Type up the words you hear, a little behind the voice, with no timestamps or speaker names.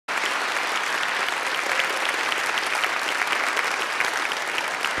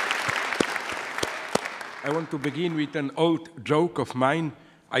I want to begin with an old joke of mine.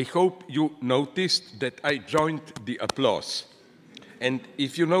 I hope you noticed that I joined the applause. And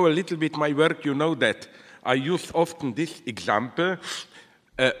if you know a little bit my work, you know that I use often this example.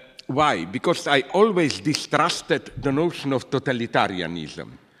 Why? Because I always distrusted the notion of totalitarianism.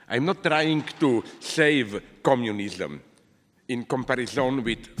 I'm not trying to save communism in comparison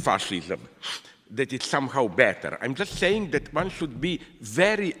with fascism, that it's somehow better. I'm just saying that one should be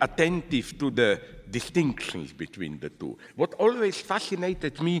very attentive to the distinctions between the two. What always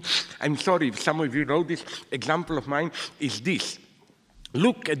fascinated me, I'm sorry if some of you know this example of mine, is this.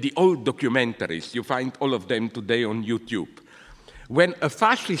 Look at the old documentaries. You find all of them today on YouTube. When a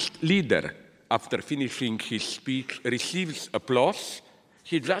fascist leader, after finishing his speech, receives applause,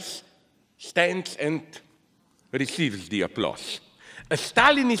 he just stands and receives the applause. A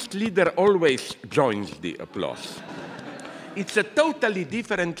Stalinist leader always joins the applause. It's a totally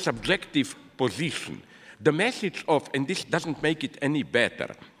different subjective position. The message of, and this doesn't make it any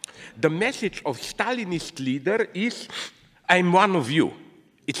better, the message of Stalinist leader is, I'm one of you.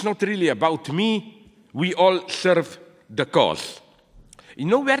 It's not really about me. We all serve the cause. You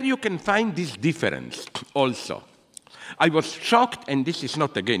know where you can find this difference also? I was shocked, and this is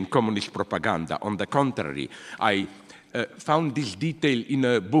not, again, communist propaganda. On the contrary, I found this detail in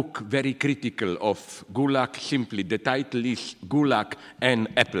a book very critical of Gulag. Simply, the title is Gulag and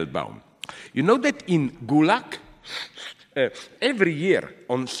Applebaum. You know that in Gulag, every year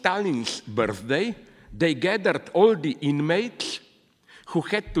on Stalin's birthday, they gathered all the inmates who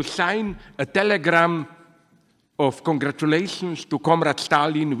had to sign a telegram of congratulations to Comrade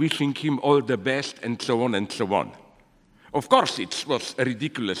Stalin, wishing him all the best, and so on and so on. Of course, it was a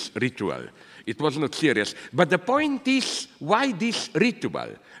ridiculous ritual. It was not serious. But the point is, why this ritual?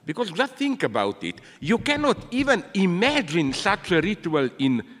 Because just think about it. You cannot even imagine such a ritual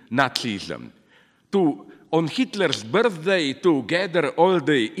in Nazism. On Hitler's birthday, to gather all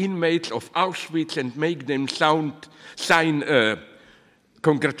the inmates of Auschwitz and make them sign a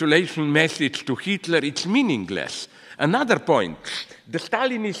congratulation message to Hitler, it's meaningless. Another point, the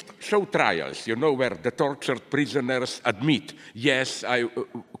Stalinist show trials, you know, where the tortured prisoners admit, yes, I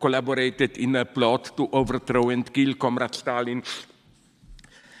collaborated in a plot to overthrow and kill Comrade Stalin.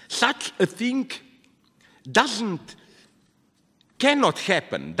 Such a thing cannot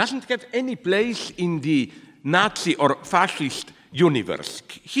happen, doesn't have any place in the Nazi or fascist universe.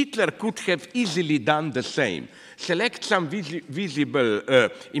 Hitler could have easily done the same. Select some visible,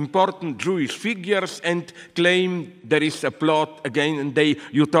 important Jewish figures and claim there is a plot again, and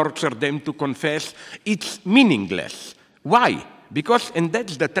you torture them to confess. It's meaningless. Why? Because, and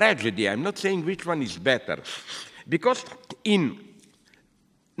that's the tragedy, I'm not saying which one is better, because in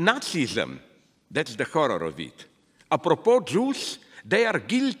Nazism, that's the horror of it, apropos Jews, they are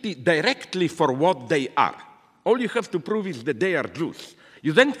guilty directly for what they are. All you have to prove is that they are Jews.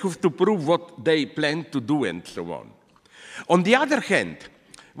 You then have to prove what they plan to do and so on. On the other hand,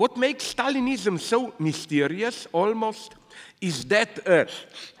 what makes Stalinism so mysterious almost is that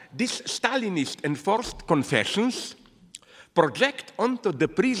these Stalinist enforced confessions project onto the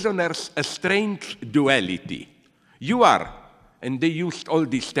prisoners a strange duality. You are, and they used all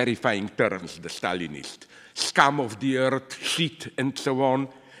these terrifying terms, the Stalinists, scum of the earth, shit, and so on,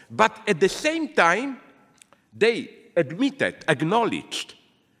 but at the same time, they acknowledged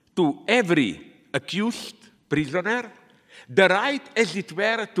to every accused prisoner the right, as it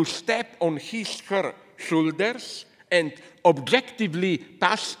were, to step on her shoulders and objectively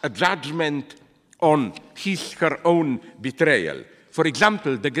pass a judgment on her own betrayal. For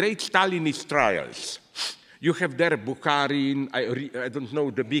example, the great Stalinist trials. You have there Bukharin, I don't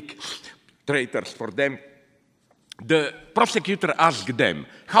know the big traitors for them. The prosecutor asked them,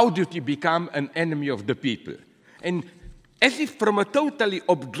 how did you become an enemy of the people? And as if from a totally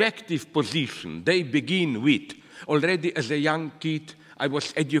objective position, they begin with, already as a young kid, I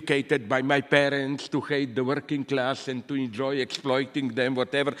was educated by my parents to hate the working class and to enjoy exploiting them,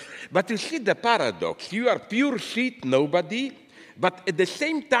 whatever. But you see the paradox. You are pure shit, nobody, but at the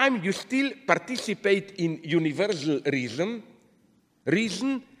same time, you still participate in universal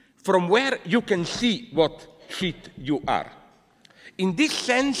reason from where you can see what shit you are. In this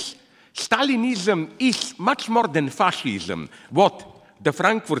sense, Stalinism is much more than fascism, what the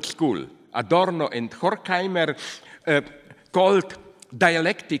Frankfurt School, Adorno and Horkheimer, called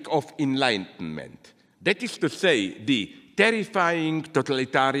dialectic of enlightenment. That is to say, the terrifying,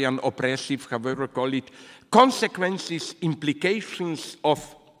 totalitarian, oppressive, however you call it, consequences, implications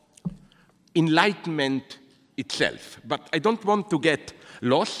of enlightenment itself. But I don't want to get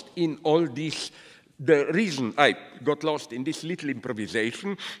lost in all this. The reason I got lost in this little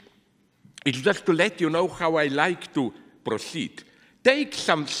improvisation It's just to let you know how I like to proceed. Take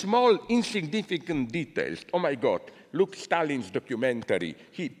some small, insignificant details. Oh my God, look Stalin's documentary.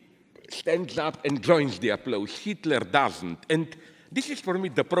 He stands up and joins the applause. Hitler doesn't. And this is for me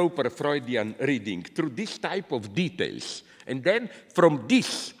the proper Freudian reading, through this type of details. And then from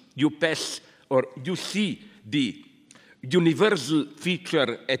this you pass, or you see the universal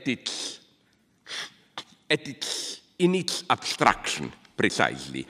feature in its abstraction, precisely.